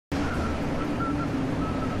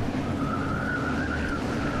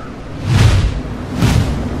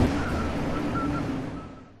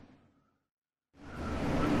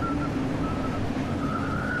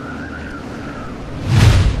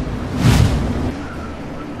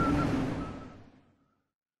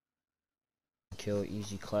kill,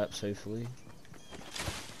 easy claps, hopefully.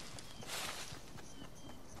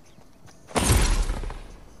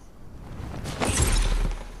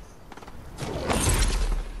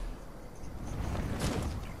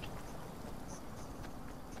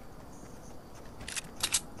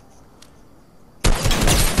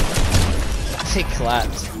 They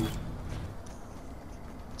clapped.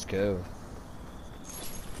 Let's go.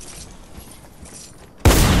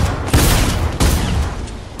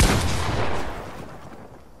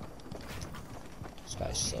 This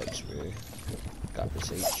guy sucks, bro. Got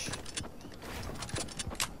this H.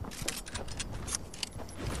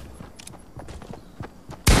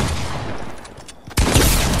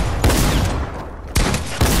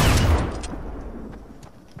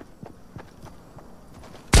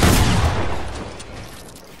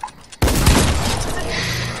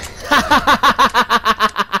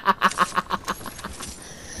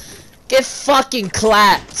 Get fucking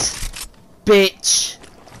clapped, bitch.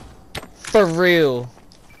 For real.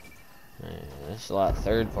 Man, there's a lot of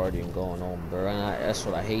third partying going on, bro. And that's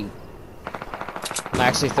what I hate. I'm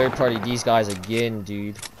actually third party these guys again,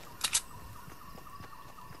 dude.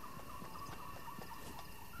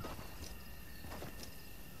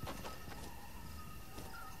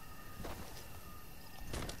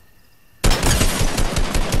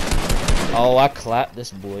 Oh, I clapped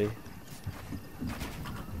this boy.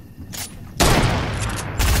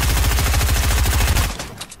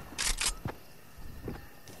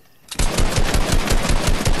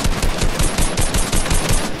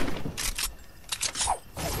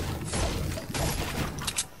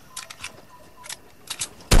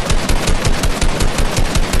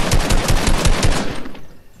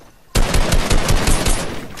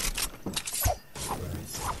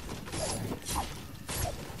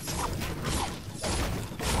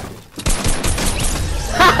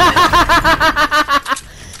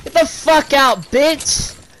 Get the fuck out,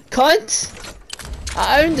 bitch! Cunt!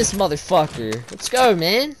 I own this motherfucker. Let's go,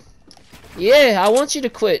 man. Yeah, I want you to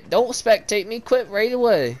quit. Don't spectate me. Quit right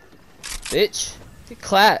away. Bitch. Get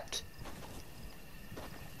clapped.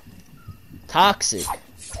 Toxic.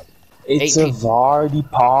 It's a Vardy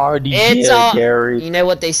party. It's yeah, Gary. You know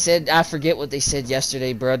what they said? I forget what they said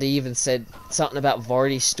yesterday, bro. They even said something about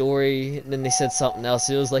Vardy's story, and then they said something else.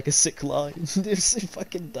 It was like a sick line. It was so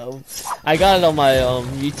fucking dumb. I got it on my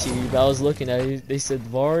YouTube. I was looking at it. They said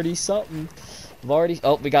Vardy something. Vardy.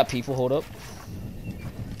 Oh, we got people. Hold up.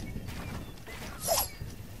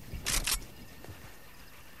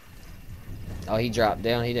 Oh, he dropped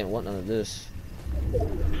down. He didn't want none of this.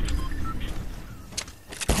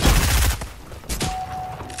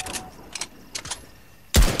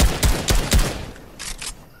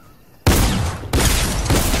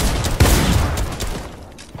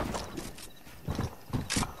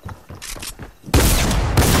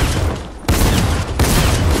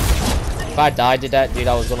 If I died to that dude,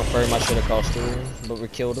 I was gonna throw my shit across the room, but we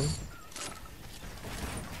killed him.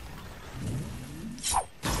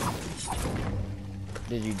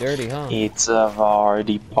 Did you dirty, huh? It's a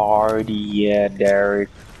Vardy party, yeah, Derek.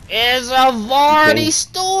 It's a Vardy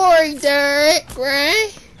story, Derek,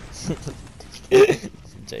 right?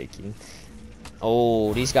 Joking.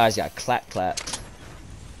 Oh, these guys got clapped.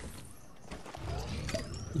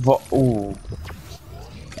 Ooh.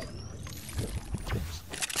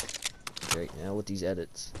 Great now with these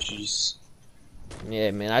edits. Jeez.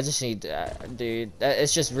 Yeah, man, I just need, dude.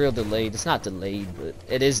 It's just real delayed. It's not delayed, but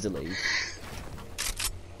it is delayed.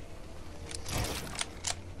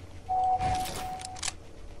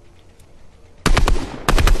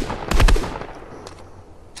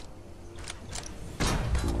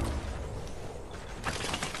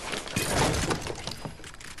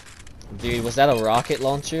 Dude, was that a rocket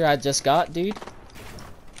launcher I just got, dude?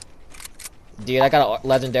 Dude, I got a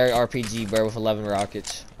legendary RPG, bro, with 11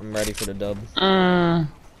 rockets. I'm ready for the dub. Are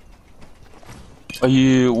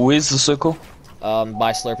you, where's the circle?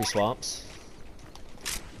 By Slurpy Swamps.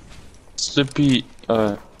 Slurpy,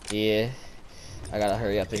 Yeah. I gotta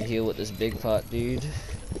hurry up and heal with this big pot, dude.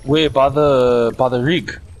 where, by the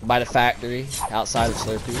rig? By the factory, outside of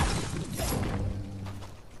Slurpy.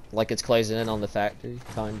 Like it's closing in on the factory,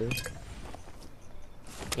 kinda.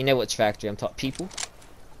 You know which factory I'm talking, people?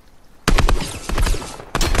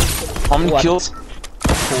 How many kills? 4.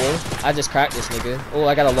 I just cracked this nigga. Oh,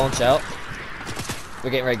 I gotta launch out. We're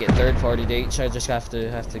getting ready to get third party dates. I just have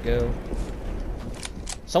to go.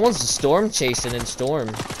 Someone's storm chasing in storm.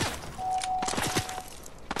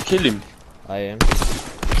 Kill him. I am.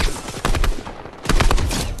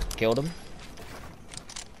 Killed him.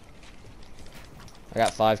 I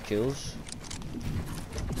got 5 kills.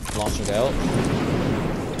 Launching out.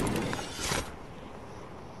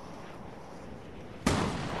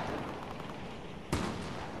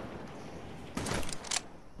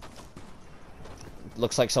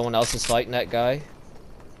 looks like someone else is fighting that guy.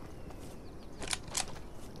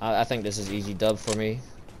 I think this is easy dub for me.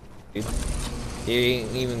 Dude. He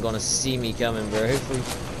ain't even gonna see me coming, bro. Hopefully.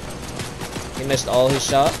 He missed all his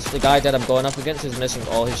shots. The guy that I'm going up against is missing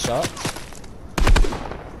all his shots.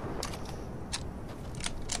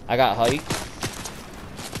 I got height.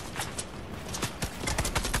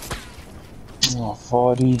 Oh,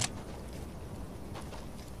 40.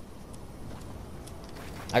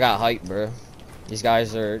 I got height, bro. These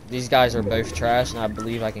guys are both trash, and I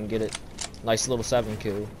believe I can get it. Nice little 7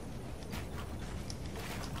 kill.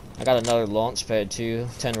 I got another launch pad too.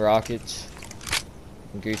 10 rockets.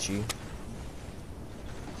 Gucci.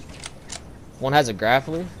 One has a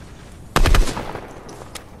grappler.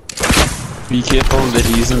 Be careful that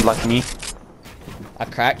he isn't like me. I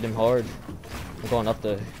cracked him hard. I'm going up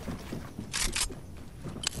there.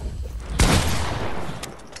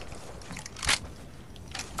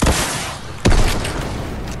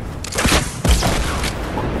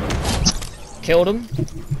 Killed him.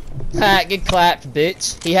 Ha, get clapped,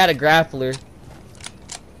 bitch. He had a grappler.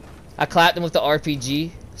 I clapped him with the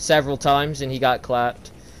RPG several times and he got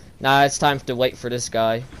clapped. Nah, it's time to wait for this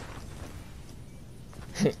guy.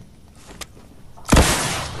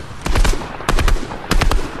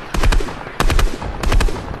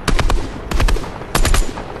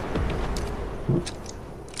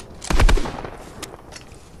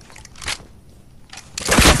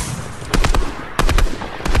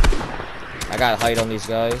 I got height on these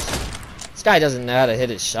guys. This guy doesn't know how to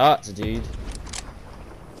hit his shots, dude.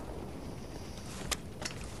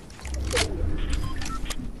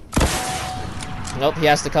 Nope, he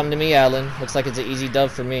has to come to me, Alan. Looks like it's an easy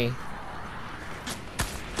dub for me.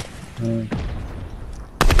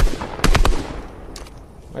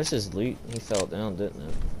 Where's his loot? He fell down, didn't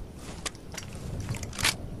it?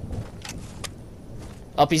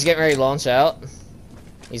 Up, he's getting ready to launch out.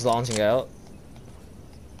 He's launching out.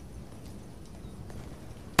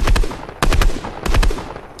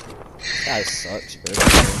 Guy sucks, bro.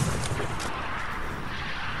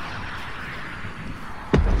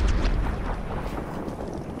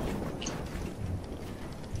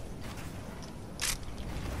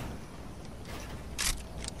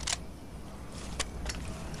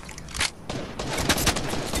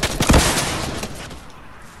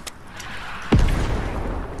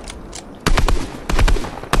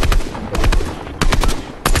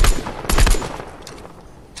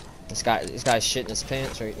 This guy's shitting his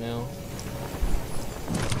pants right now.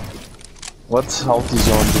 What health is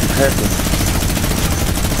on the carpet?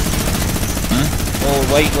 Oh,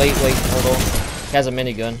 wait, hold on. He has a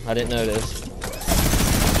minigun. I didn't know this.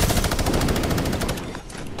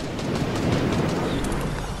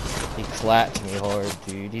 He clapped me hard,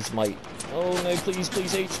 dude. He's might. Oh no, please,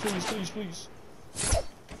 H, please.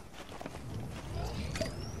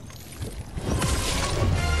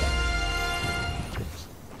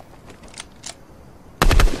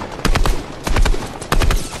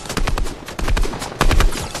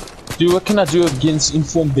 Dude, what can I do against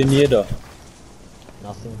Informed Beneda?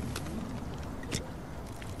 Nothing.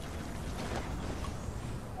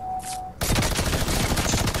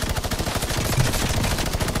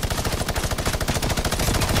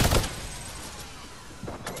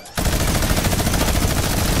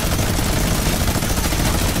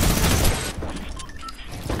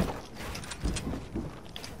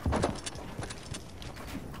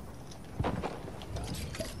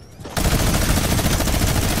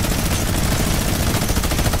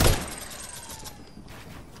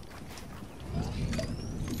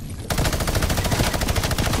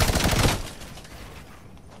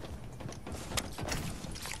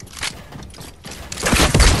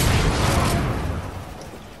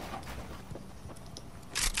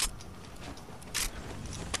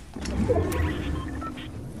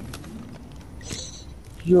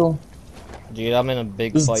 Yo. Dude, I'm in a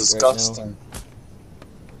big This fight is disgusting. right now.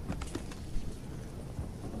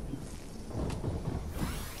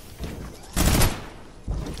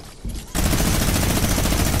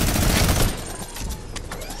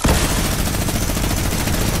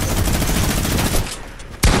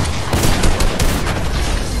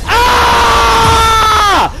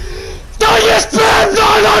 Ah! Don't you spam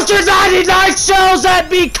 999 shells at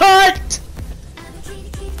me, cunt!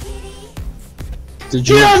 Did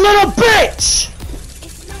You you little bitch!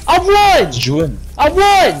 I won! Did you win? I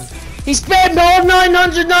won! He spammed all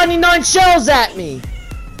 999 shells at me!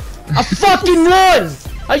 I fucking won!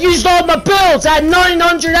 I used all my builds! I had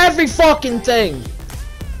 900 every fucking thing!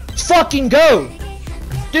 Let's fucking go!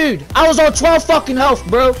 Dude, I was on 12 fucking health,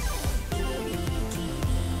 bro!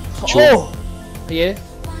 Oh! Yeah?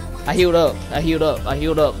 I healed up,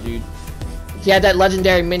 dude. He had that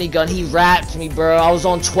legendary minigun. He wrapped me, bro. I was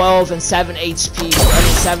on 12 and 7 HP. I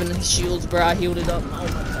mean 7 shields, bro. I healed it up. Oh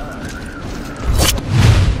my